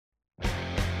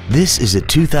This is a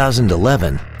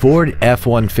 2011 Ford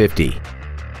F-150.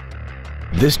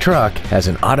 This truck has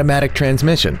an automatic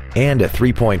transmission and a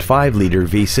 3.5-liter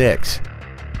V6.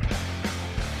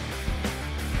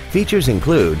 Features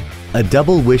include a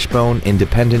double wishbone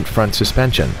independent front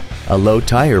suspension, a low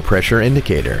tire pressure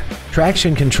indicator,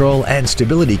 traction control and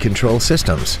stability control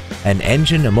systems, an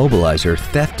engine immobilizer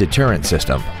theft deterrent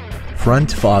system,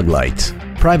 front fog lights,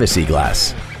 privacy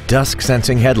glass, dusk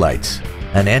sensing headlights,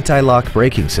 an anti-lock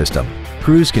braking system,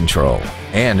 cruise control,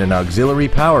 and an auxiliary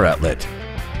power outlet.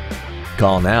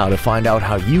 Call now to find out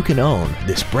how you can own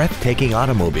this breathtaking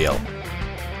automobile.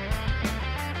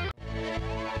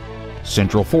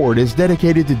 Central Ford is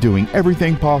dedicated to doing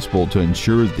everything possible to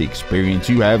ensure the experience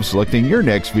you have selecting your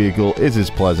next vehicle is as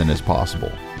pleasant as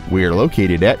possible. We are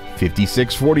located at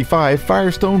 5645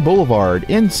 Firestone Boulevard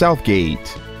in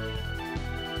Southgate.